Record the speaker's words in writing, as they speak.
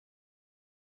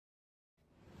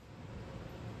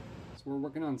So we're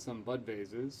working on some bud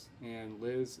vases, and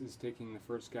Liz is taking the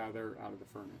first gather out of the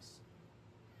furnace.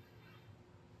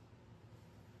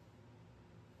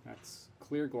 That's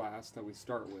clear glass that we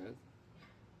start with.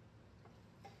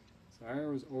 So I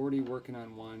was already working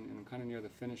on one, and I'm kind of near the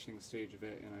finishing stage of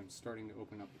it, and I'm starting to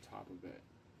open up the top of it.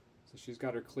 So she's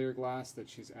got her clear glass that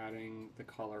she's adding the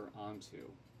color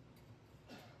onto.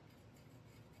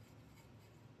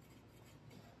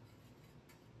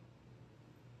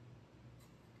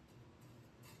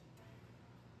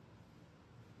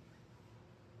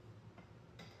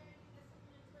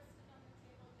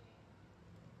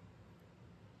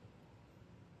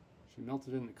 She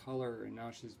melted in the color, and now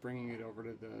she's bringing it over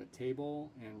to the table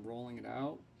and rolling it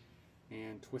out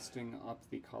and twisting up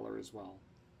the color as well.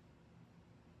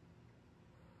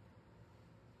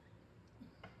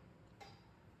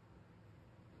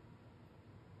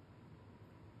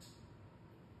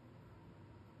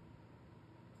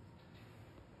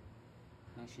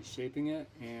 Now she's shaping it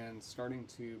and starting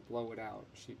to blow it out.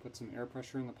 She put some air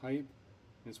pressure in the pipe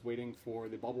and is waiting for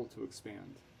the bubble to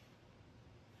expand.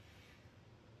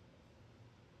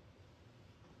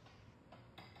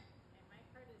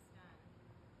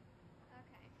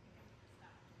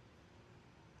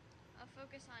 I'll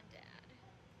focus on Dad.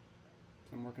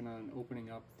 So I'm working on opening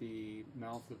up the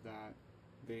mouth of that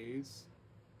vase,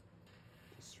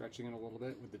 just stretching it a little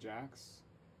bit with the jacks.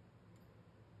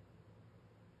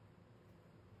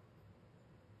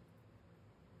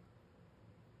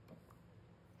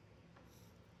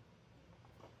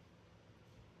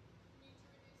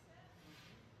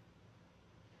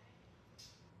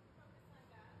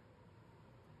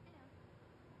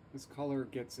 This color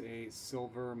gets a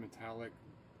silver metallic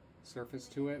surface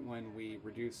to it when we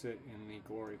reduce it in the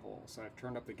glory hole. So I've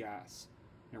turned up the gas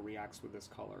and it reacts with this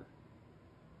color.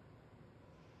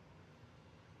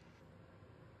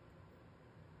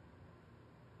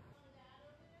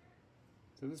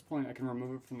 So at this point I can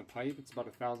remove it from the pipe. It's about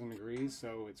 1,000 degrees,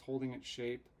 so it's holding its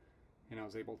shape, and I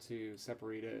was able to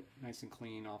separate it nice and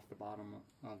clean off the bottom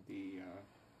of the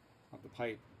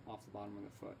pipe, off the bottom of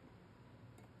the foot.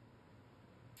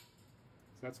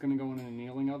 So that's going to go in an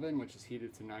annealing oven, which is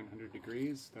heated to 900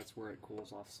 degrees. That's where it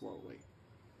cools off slowly.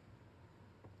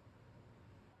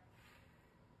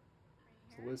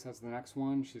 So Liz has the next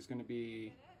one. She's going to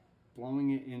be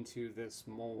blowing it into this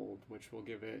mold, which will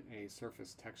give it a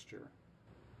surface texture.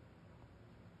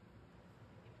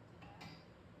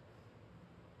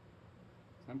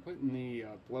 So I'm putting the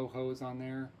blow hose on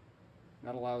there.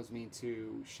 That allows me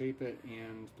to shape it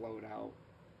and blow it out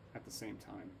at the same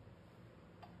time.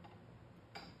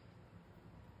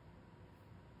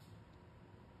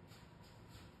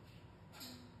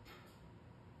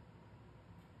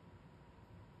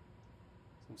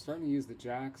 I'm starting to use the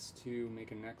jacks to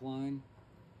make a neckline,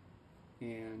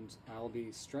 and I'll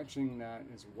be stretching that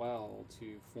as well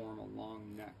to form a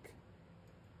long neck.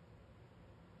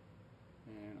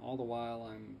 And all the while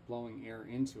I'm blowing air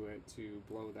into it to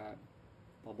blow that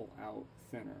bubble out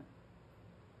thinner.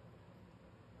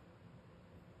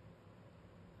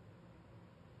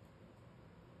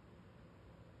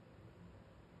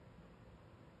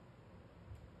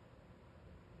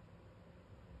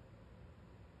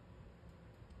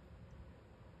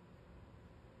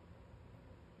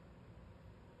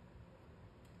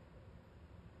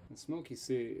 The smoke you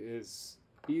see is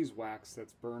beeswax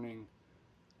that's burning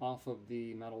off of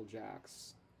the metal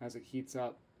jacks. As it heats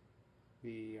up,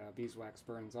 the beeswax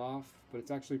burns off, but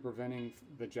it's actually preventing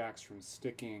the jacks from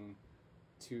sticking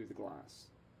to the glass.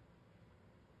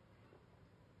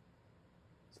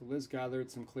 So Liz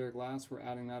gathered some clear glass. We're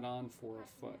adding that on for a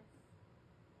foot.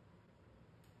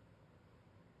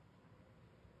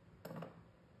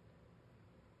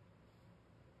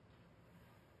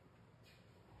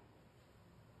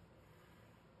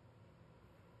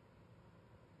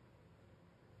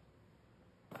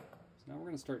 Now we're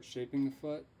going to start shaping the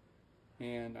foot,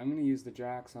 and I'm going to use the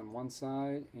jacks on one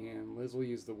side, and Liz will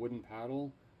use the wooden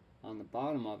paddle on the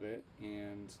bottom of it,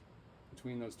 and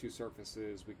between those two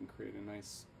surfaces we can create a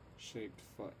nice shaped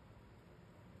foot.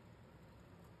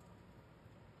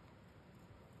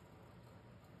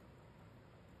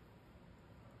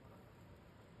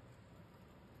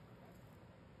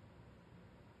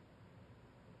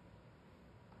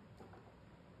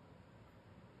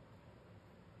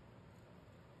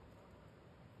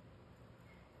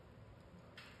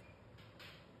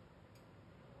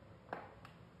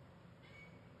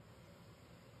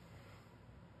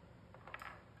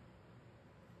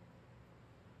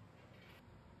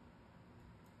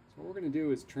 So what we're going to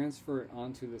do is transfer it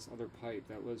onto this other pipe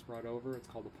that Liz brought over. It's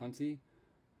called a punty.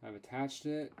 I've attached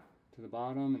it to the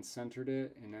bottom and centered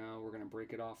it, and now we're going to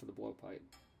break it off of the blowpipe.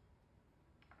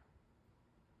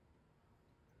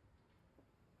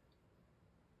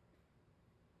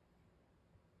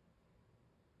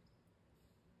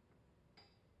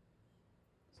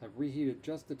 I've reheated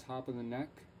just the top of the neck,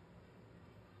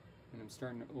 and I'm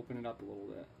starting to open it up a little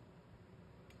bit.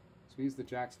 So we use the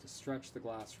jacks to stretch the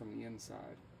glass from the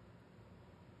inside.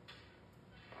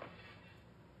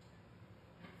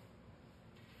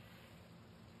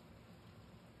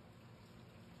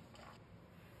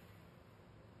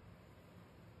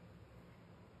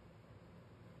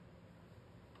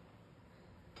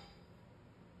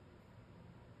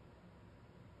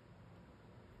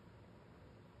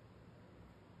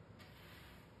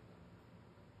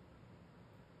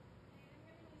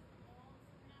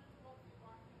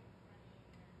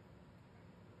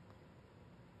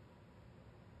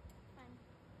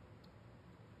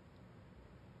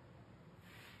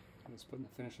 Just putting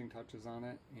the finishing touches on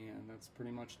it, and that's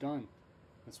pretty much done.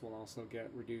 This will also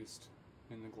get reduced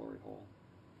in the glory hole.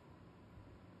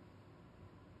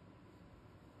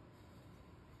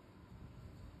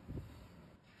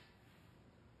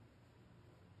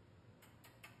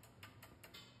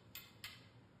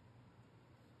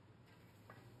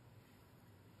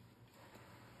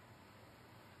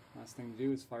 Last thing to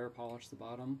do is fire polish the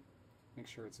bottom, make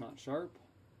sure it's not sharp,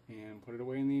 and put it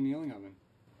away in the annealing oven.